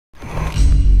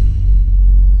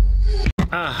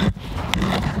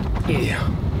Yeah.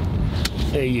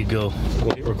 There you go.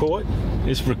 Will it record?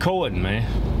 It's recording, man.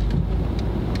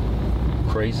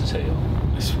 Crazy as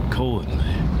hell. It's recording,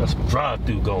 man. Got some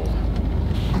drive-through going.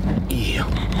 Yeah.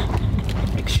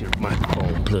 Make sure the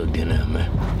microphone plugged in there,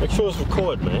 man. Make sure it's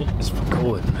recording, man. It's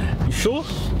recording, man. You sure?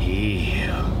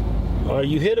 Yeah.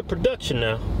 You hear the production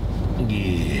now?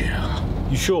 Yeah.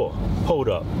 You sure? Hold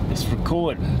up. It's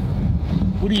recording.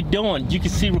 What are you doing? You can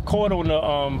see record on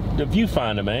the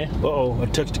viewfinder, man. Uh-oh, I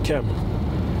touched the camera.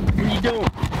 What are you doing?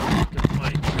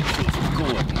 Make sure it's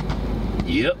recording.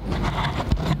 Yep.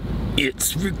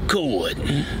 It's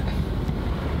recording.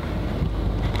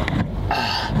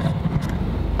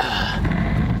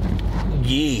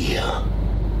 Yeah.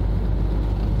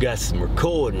 Got some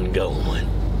recording going.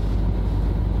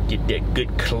 Get that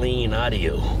good clean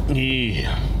audio.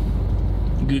 Yeah.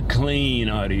 Good clean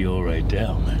audio right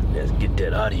there, man. Let's get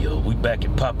that audio. We back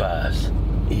at Popeyes.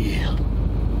 Yeah.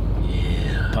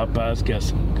 Yeah. Popeyes got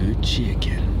some good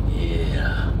chicken.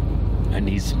 Yeah. I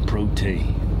need some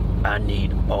protein. I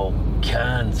need all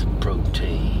kinds of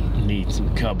protein. Need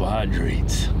some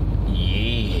carbohydrates.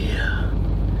 Yeah.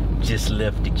 Just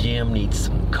left the gym, need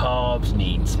some carbs,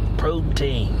 need some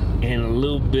protein. And a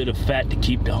little bit of fat to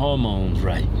keep the hormones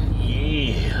right.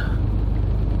 Yeah.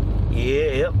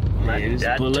 Yep. I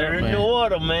turned the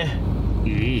order, man.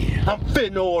 Yeah. I'm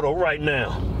fitting the order right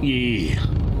now. Yeah.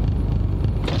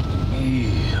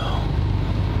 Yeah.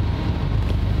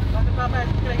 Welcome to Popeyes.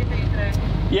 What can I get for you today?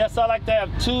 Yes, I like to have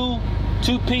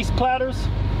two-piece platters.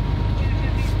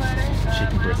 Two-piece platters.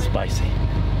 Chicken breast spicy.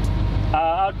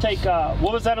 I'll take,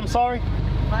 what was that, I'm sorry?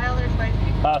 Mild or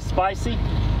spicy? Spicy.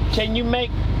 Can you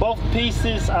make both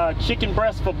pieces chicken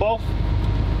breast for both?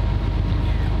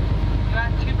 You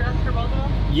want two breasts for both of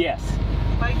them? Yes.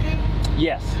 Spicy?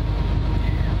 Yes.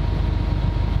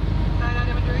 Side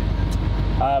item and drink?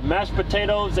 Mashed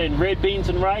potatoes and red beans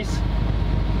and rice.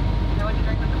 Now what you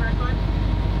drink with the first one?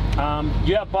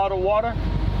 You have bottled water?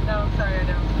 No, sorry, I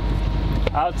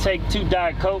don't. I'll take 2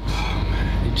 Diet Cokes. Oh,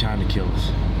 man. They're trying to kill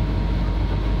us.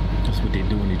 That's what they're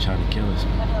doing. They're trying to kill us.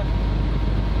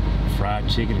 Fried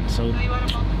chicken and soda. So you want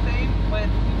them both the same with 2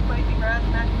 spicy breasts,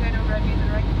 mashed potatoes, red beans,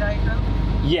 and rice, and Diet Coke?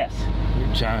 Yes.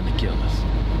 They're trying to kill us.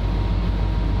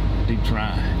 They're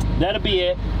trying. That'll be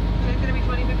it. So it's going to be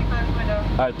 $20.55 for my dough.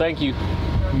 All right, thank you.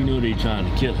 You know they're trying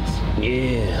to kill us.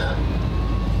 Yeah.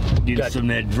 Get some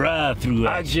of that drive-through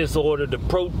I action. just ordered the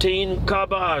protein and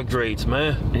carbohydrates,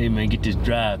 man. Hey, man, get this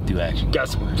drive-through action. Got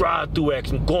some drive-through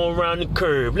action going around the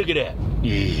curve. Look at that.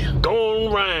 Yeah.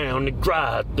 Going around the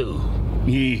drive-through.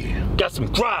 Yeah. Got some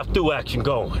drive-through action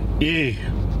going. Yeah.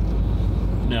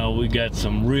 Now we got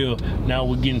some real, now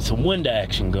we're getting some window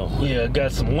action going. Yeah,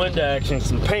 got some window action,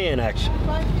 some pan action.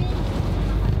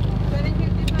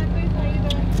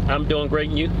 I'm doing great,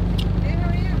 and you? Hey, how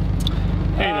are you?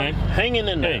 Hey, man. Hanging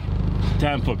in there. Hey,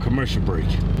 time for a commercial break.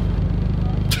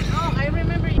 Oh, I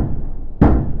remember you.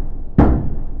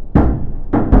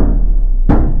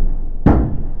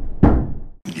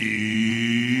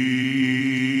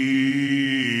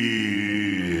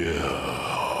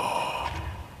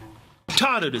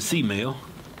 Tired of the female.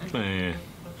 Man.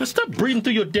 Man, stop breathing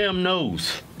through your damn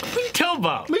nose. What are you talking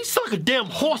about? Man, you sound like a damn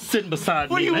horse sitting beside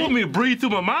me. What do you man. want me to breathe through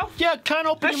my mouth? Yeah, kind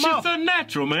of open That your mouth. shit's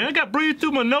unnatural, man. I got breathe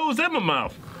through my nose and my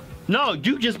mouth. No,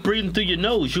 you just breathing through your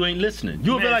nose. You ain't listening.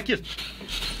 You'll be Man. like this.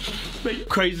 Man, you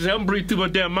crazy. I'm breathing through my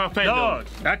damn mouth and Dog,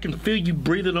 nose. I can feel you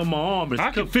breathing on my arm.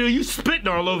 I can feel you spitting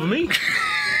all over me.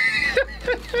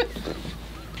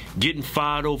 Getting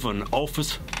fired over an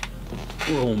office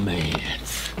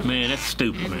romance. Man, that's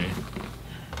stupid, man.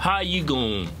 How you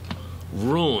gonna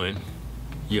ruin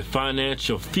your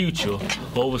financial future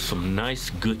over some nice,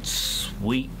 good,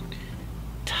 sweet,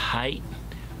 tight,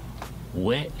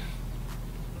 wet?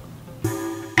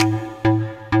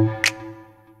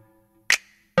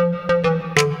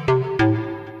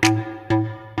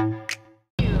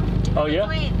 Oh, yeah?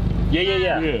 Wait. Yeah.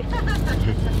 Yeah.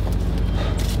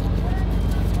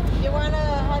 You want a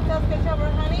hot sauce ketchup or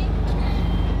honey?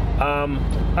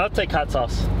 I'll take hot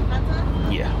sauce. Hot sauce?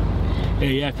 Yeah.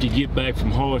 Hey, after you get back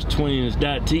from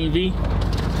HorseTwins.tv,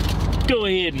 go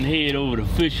ahead and head over to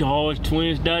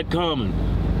officialhorsetwins.com and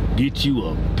get you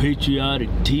a patriotic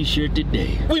t-shirt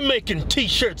today. We making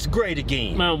t-shirts great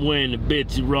again. I'm wearing the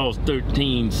Betsy Ross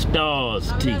 13 Stars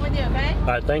I'll be tee. right with you, okay? All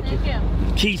right, thank you.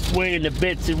 Keith's wearing the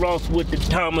Betsy Ross with the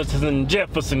Thomas and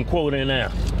Jefferson quote in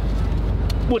there.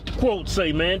 What the quote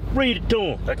say, man? Read it to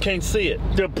him. I can't see it.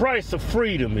 The price of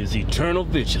freedom is eternal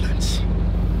vigilance.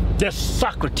 That's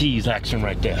Socrates action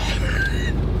right there.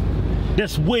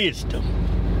 That's wisdom.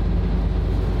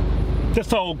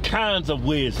 That's all kinds of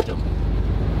wisdom.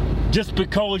 Just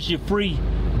because you're free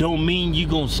don't mean you're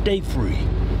gonna stay free.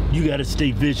 You gotta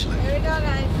stay vigilant. Here we go,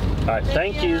 guys. All right,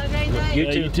 thank you. Have a great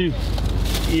night. You too.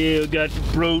 Yeah, got the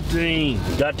protein.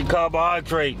 Got the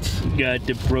carbohydrates. Got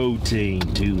the protein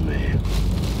too, man.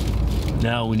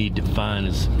 Now we need to find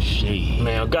us some shade.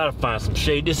 Man, I gotta find some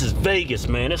shade. This is Vegas,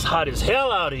 man. It's hot as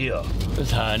hell out here.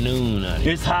 It's high noon out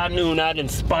here. It's high noon. I done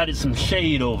spotted some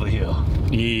shade over here.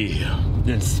 Yeah.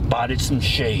 Then spotted some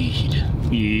shade.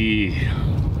 Yeah.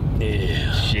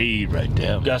 Yeah. Shade right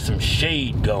there. Got some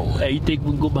shade going. Hey, you think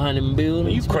we can go behind them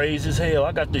buildings? You crazy as hell.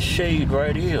 I got the shade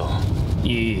right here.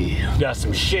 Yeah. Got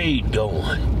some shade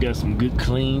going. Got some good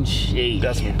clean shade.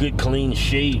 Got some good clean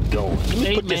shade going. Let me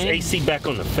Hey, put this man. AC back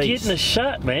on the face. Getting a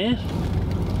shot, man.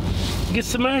 Get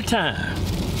some airtime.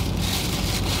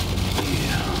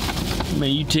 Yeah.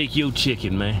 Man, you take your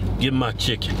chicken, man. Give my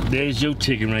chicken. There's your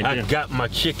chicken right I there. got my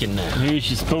chicken now. Here's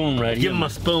your spoon right here. Give my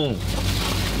spoon.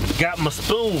 Got my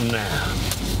spoon now.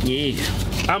 Yeah.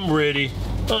 I'm ready.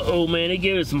 Uh-oh, man, they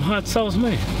gave us some hot sauce,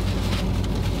 man.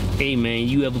 Hey, man,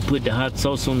 you ever put the hot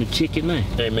sauce on the chicken, man?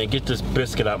 Hey, man, get this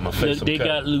biscuit out my face. They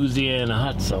got Louisiana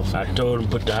hot sauce. I told him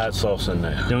put the hot sauce in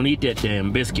there. Don't eat that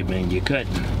damn biscuit, man. You're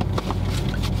cutting.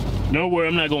 Don't worry,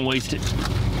 I'm not gonna waste it.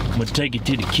 I'm gonna take it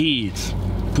to the kids.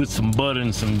 Put some butter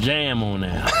and some jam on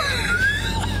there.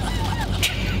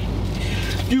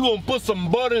 You gonna put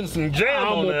some butter and some jam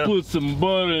on there? I'm gonna put some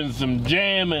butter and some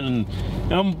jam and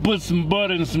I'm gonna put some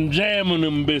butter and some jam on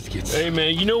them biscuits. Hey,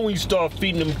 man, you know when you start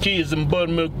feeding them kids them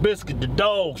buttermilk biscuit, the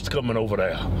dog's coming over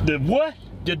there. The what?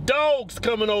 The dog's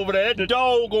coming over there. The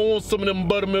dog gonna want some of them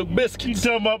buttermilk You biscuits.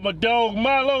 talking about my dog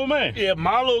Milo, man? Yeah,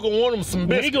 Milo gonna want him some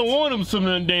biscuits. He gonna want him some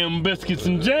of them damn biscuits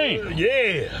and jam.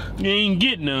 Yeah. You ain't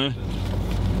get none.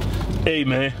 Hey,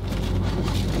 man.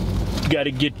 You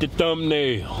gotta get the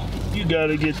thumbnail. You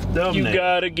gotta get the thumbnail. You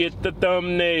gotta get the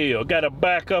thumbnail. Gotta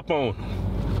back up on.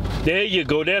 There you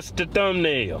go. That's the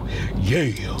thumbnail. Yeah.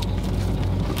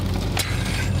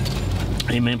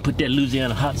 Hey, man, put that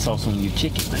Louisiana hot sauce on your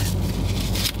chicken, man.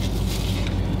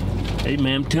 Hey,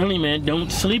 man, I'm telling you, man,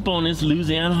 don't sleep on this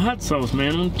Louisiana hot sauce,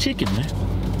 man, on chicken, man.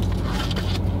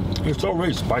 It's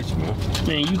already spicy, man.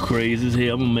 Man, you crazy as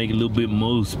hell. I'm gonna make it a little bit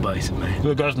more spicy, man.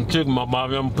 I got some chicken, my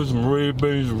bobby. I'm gonna put some red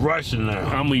beans and rice in there.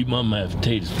 I'm gonna eat my mashed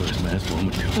potatoes first, man. That's what I'm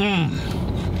gonna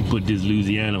do. Put this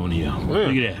Louisiana on here.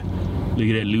 Look at that. Look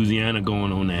at that Louisiana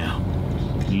going on now.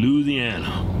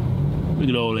 Louisiana. Look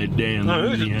at all that damn Now,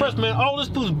 this is Louisiana. press, man. All this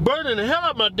food's burning the hell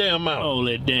out my damn mouth. All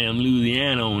that damn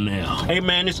Louisiana on now. Hey,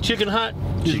 man, this chicken hot.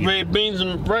 This Chicken. red beans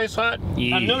and rice hot.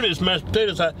 Yeah. I know this mashed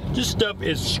potatoes hot. This stuff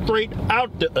is straight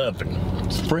out the oven.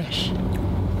 It's fresh.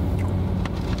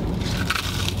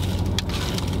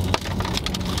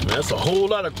 That's a whole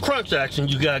lot of crunch action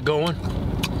you got going.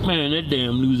 Man, that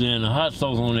damn Louisiana hot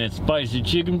sauce on that spicy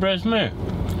chicken breast, man.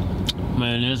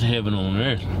 Man, that's heaven on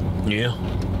earth. Yeah.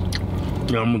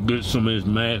 Now I'm gonna get some of this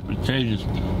mashed potatoes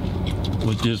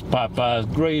with this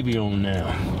Popeyes gravy on now.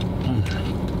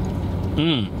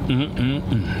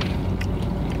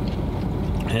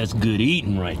 That's good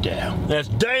eating right there. That's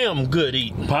damn good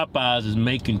eating. Popeyes is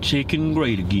making chicken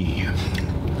great again.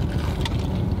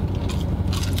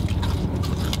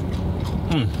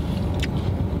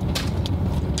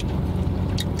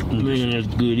 Man, that's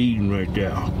good eating right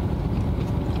there.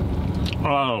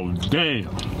 Oh, damn.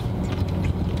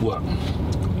 What?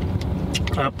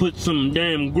 I put some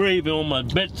damn gravy on my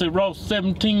Betsy Ross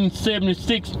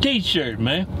 1776 t-shirt,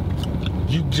 man.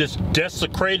 You just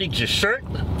desecrated your shirt?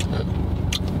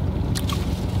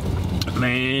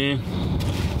 Man,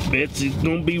 Betsy's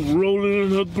gonna be rolling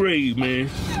in her grave, man.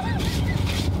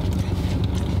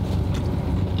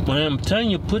 Man, I'm telling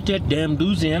you, put that damn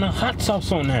Louisiana hot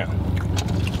sauce on there.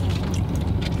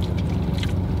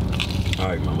 All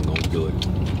right, mama, gonna do it.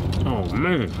 Oh,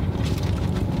 man.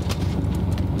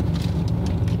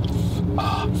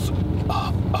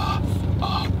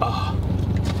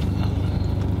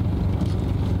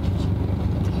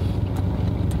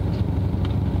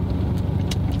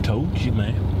 Told you,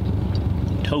 man.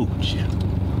 Told you.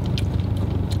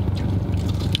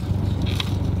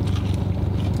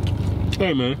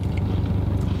 Hey, man.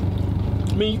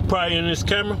 Me probably in this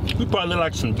camera, we probably look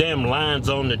like some damn lions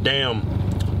on the damn,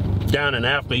 down in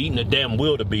Africa eating the damn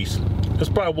wildebeest. That's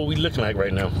probably what we looking like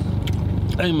right now.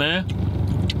 Hey, man.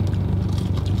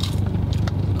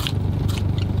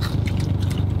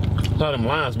 How them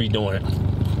lions be doing it.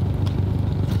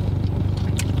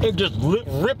 They just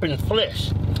ripping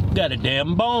flesh. Got a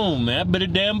damn bone, man. I bet a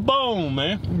damn bone,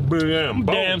 man. Damn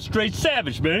bone. Damn straight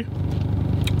savage, man.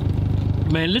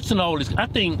 Man, listen to all this. I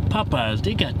think Popeyes,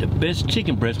 they got the best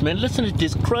chicken breast, man. Listen to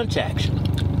this crunch action.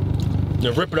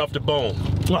 They rip it off the bone.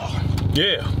 Oh,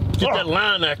 Yeah. Get that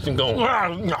line action going.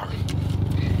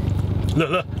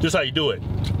 Look, this how you do it.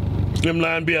 Them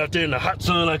lions be out there in the hot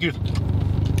sun like it's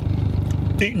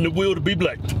eating the will to be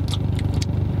black.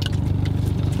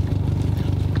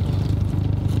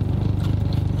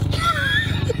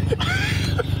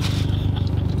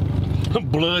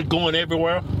 Blood going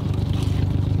everywhere.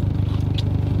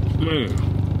 Man,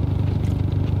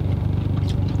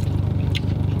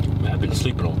 I've been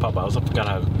sleeping on Popeyes. I forgot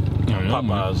how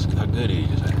Popeyes, how good it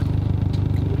is.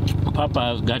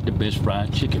 Popeyes got the best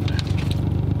fried chicken, man.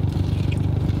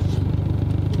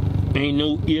 Ain't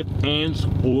no ifs, ands,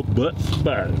 or buts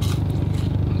about it.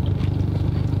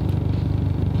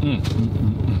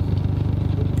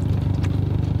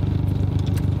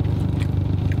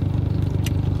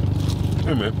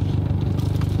 Hey, man.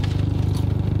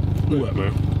 What,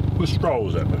 man? Where the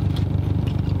straws at, man?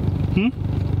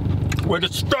 Where the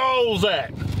straws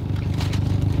at?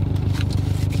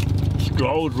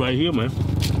 Straws right here, man.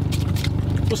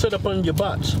 What's that up on your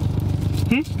box?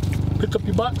 Pick up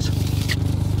your box?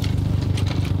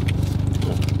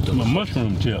 My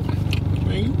mushroom tip.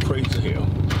 Man, you crazy as hell.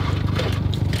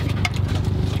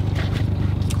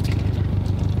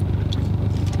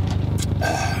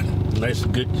 Nice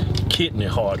good kidney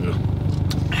hardener.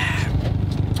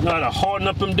 Now to harden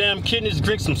up them damn kidneys,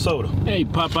 drink some soda. Hey,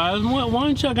 Popeyes, why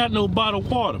ain't y'all got no bottled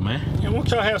water, man? Yeah, why don't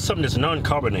y'all have something that's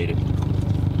non-carbonated?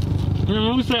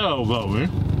 What's that all about, man?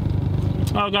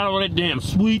 I got all that damn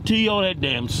sweet tea, all that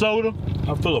damn soda.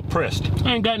 I feel oppressed.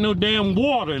 I ain't got no damn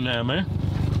water in there, man.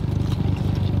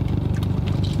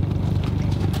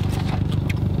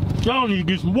 Y'all need to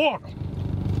get some water.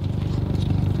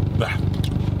 Bah.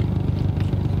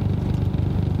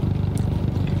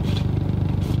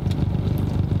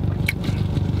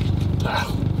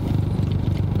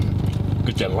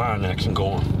 Get that line action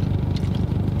going.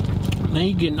 Man,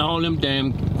 you getting all them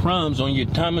damn crumbs on your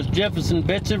Thomas Jefferson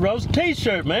Betsy Ross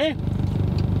t-shirt, man.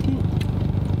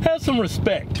 Have some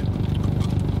respect.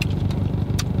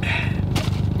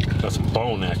 Got some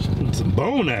bone action. Some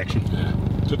bone action? Yeah.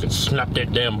 You can snap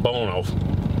that damn bone off.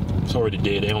 It's already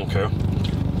dead, they don't care.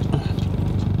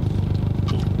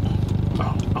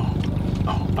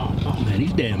 Man,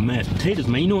 these damn mashed potatoes,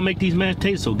 man. You know what make these mashed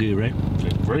potatoes so good, right?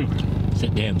 That gravy. It's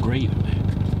that damn gravy, man.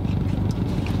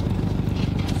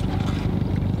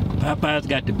 Popeyes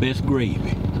got the best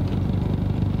gravy.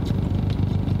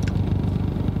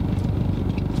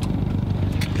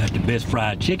 Got the best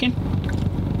fried chicken.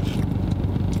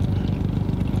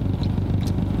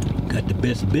 Got the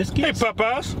best biscuits. Hey,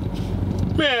 Popeyes.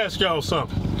 Let me ask y'all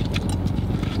something.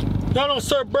 Y'all don't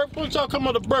serve breakfast? What y'all come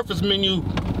on the breakfast menu?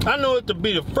 I know it to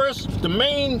be the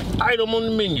main item on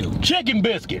the menu. Chicken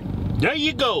biscuit. There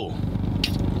you go.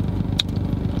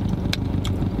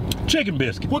 Chicken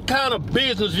biscuit. What kind of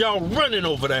business y'all running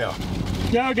over there?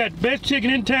 Y'all got the best chicken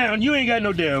in town. You ain't got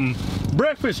no damn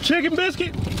breakfast chicken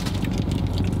biscuit?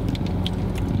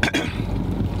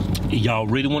 Y'all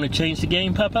really want to change the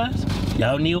game, Popeyes?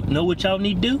 Y'all know what y'all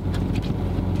need to do?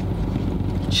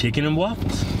 Chicken and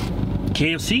waffles.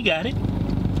 KFC got it.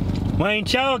 Why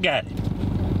ain't y'all got it?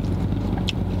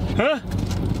 Huh?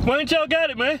 Why ain't y'all got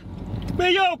it, man?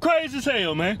 Man, y'all crazy as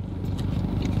hell, man.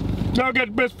 Y'all got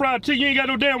the best fried chicken. You ain't got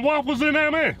no damn waffles in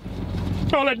there, man.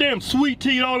 All that damn sweet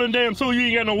tea, all them damn so you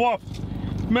ain't got no waffles.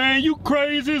 Man, you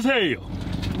crazy as hell.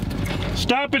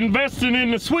 Stop investing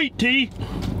in the sweet tea.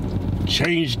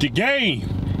 Change the game.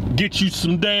 Get you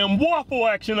some damn waffle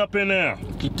action up in there.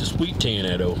 Keep the sweet tea in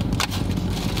there, though.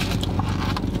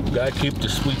 Gotta keep the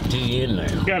sweet tea in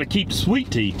there. You gotta keep the sweet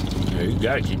tea. Yeah, you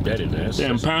gotta keep that in there.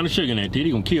 Damn pound of sugar in that tea,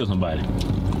 they gonna kill somebody.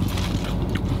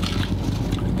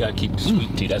 You gotta keep the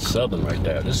sweet tea. That's southern right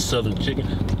there. This is southern chicken.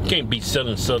 You can't be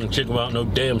selling southern chicken without no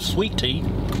damn sweet tea.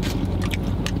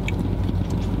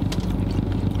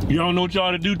 Y'all know what y'all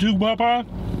ought to do too, Popeye?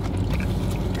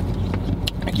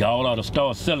 Y'all ought to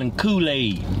start selling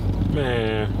Kool-Aid.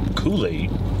 Man,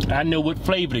 Kool-Aid? I know what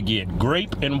flavor to get.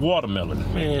 Grape and watermelon.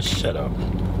 Man, shut up.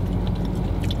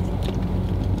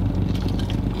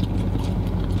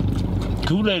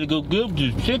 Kool-Aid go good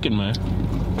with this chicken, man.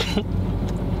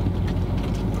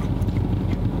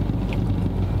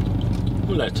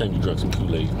 When last time you drank some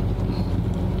Kool-Aid?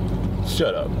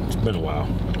 Shut up. It's been a while.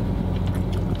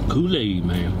 Kool-Aid,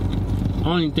 man. I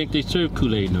don't even think they serve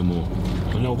Kool-Aid no more.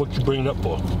 You know what you bring it up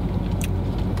for?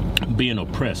 Being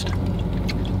oppressed.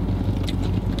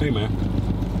 Hey, man.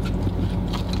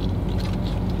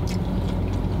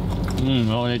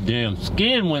 All that damn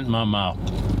skin went in my mouth.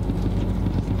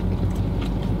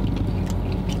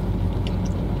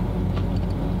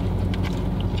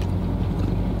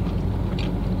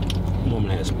 Woman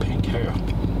has pink hair.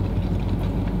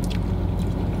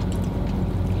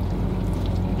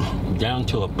 Down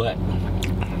to a butt.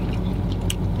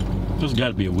 This got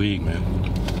to be a wig, man.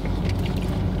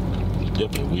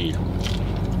 Definitely a wig.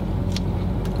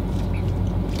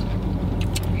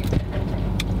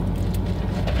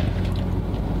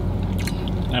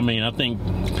 I mean, I think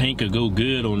pink could go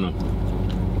good on a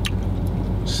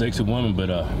sexy woman, but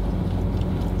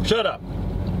shut up.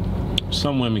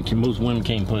 Some women can, most women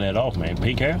can't pull that off, man.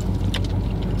 Pink hair.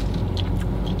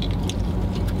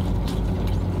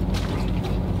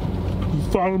 You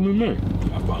follow me, man?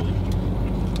 I follow you.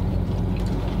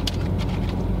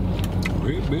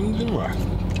 Red beans and rice.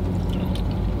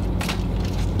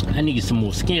 I need some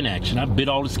more skin action. I bit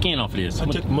all the skin off of this. I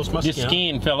took most of my This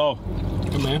skin fell off.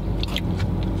 Hey, man.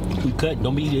 We cut.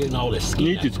 Don't be getting all that skin.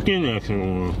 Need the skin action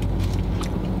on.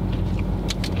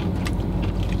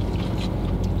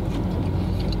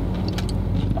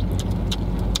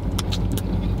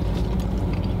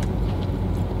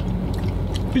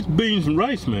 It's beans and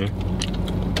rice, man.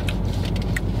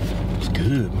 It's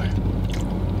good, man.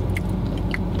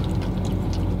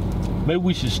 Maybe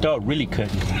we should start really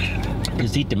cutting.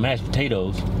 Just eat the mashed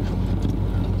potatoes.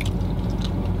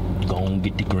 Go on,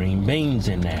 get the green beans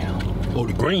in now. Oh,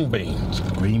 the green beans.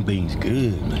 Green beans,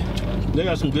 good, man. They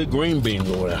got some good green beans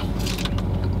over there.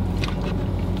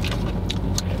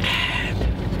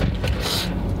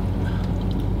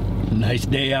 Nice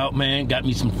day out, man. Got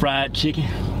me some fried chicken.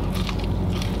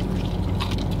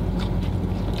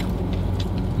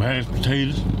 Mashed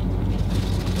potatoes.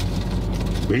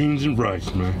 Beans and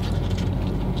rice, man.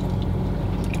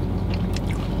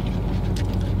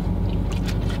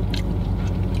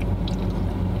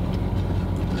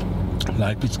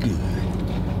 Life is good.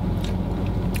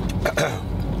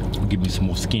 Give me some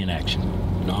more skin action.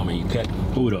 No, man, you cut.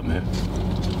 Hold up, man.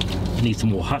 I need some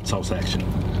more hot sauce action.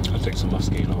 I'll take some of my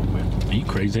skin off, man. Are you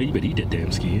crazy? You better eat that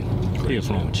damn skin. What's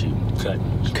wrong with you?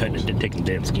 Cutting it and taking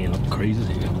the damn skin off. Crazy as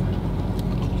hell.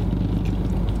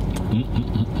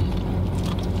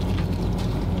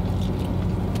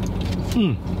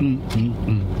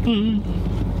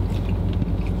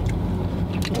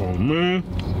 Oh, man.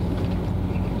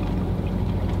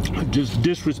 I just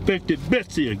disrespected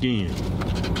Betsy again.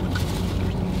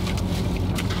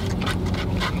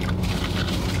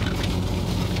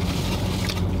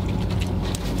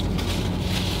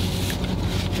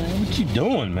 Man, what you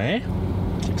doing, man?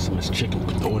 Take some of this chicken,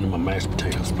 throw it in my mashed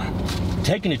potatoes, man.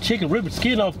 Taking the chicken, ripping the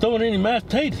skin off, throwing it in the mashed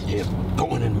potatoes? Yeah,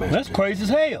 throwing it in mashed That's crazy as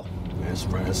hell. That's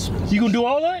right. You gonna do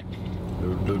all that?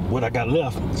 What I got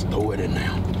left, just throw it in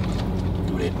now.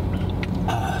 Do that.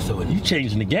 Throw it in. You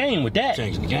changing the game with that.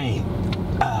 Changing the game.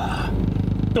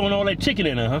 Throwing all that chicken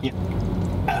in there, huh?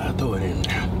 Yeah. Throw it in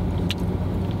now.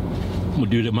 I'm gonna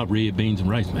do that with my red beans and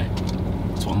rice, man.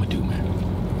 That's what I'm gonna do, man.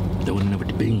 Throw it in there with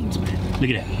the beans, man. Look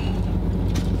at that.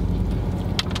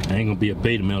 I ain't gonna be a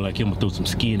beta male like him. I'm gonna throw some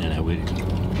skin in there with it.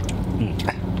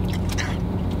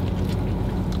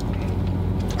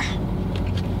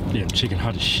 Damn chicken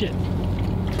hot as shit.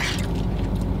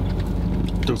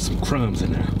 Throw some crumbs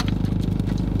in there.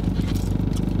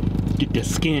 Get that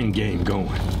skin game going.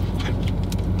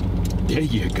 There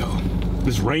you go.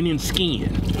 It's raining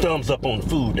skin. Thumbs up on the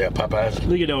food there, Popeyes.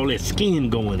 Look at all that skin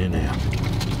going in there.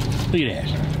 Look at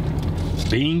that.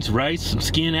 Beans, rice, some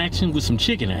skin action with some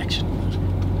chicken action.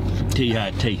 Tell you how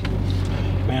it tastes.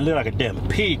 Man, look like a damn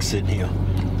pig sitting here.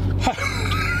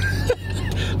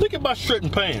 Look at my shirt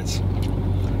and pants.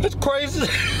 That's crazy.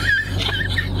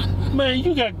 Man,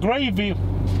 you got gravy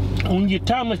on your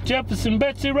Thomas Jefferson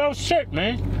Betsy Ross shirt,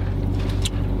 man.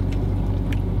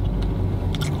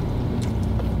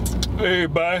 Hey,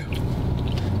 everybody.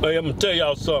 Hey, I'm gonna tell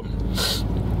y'all something.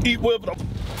 Eat whatever the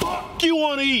fuck you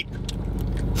wanna eat.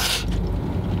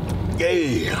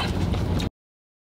 Yeah.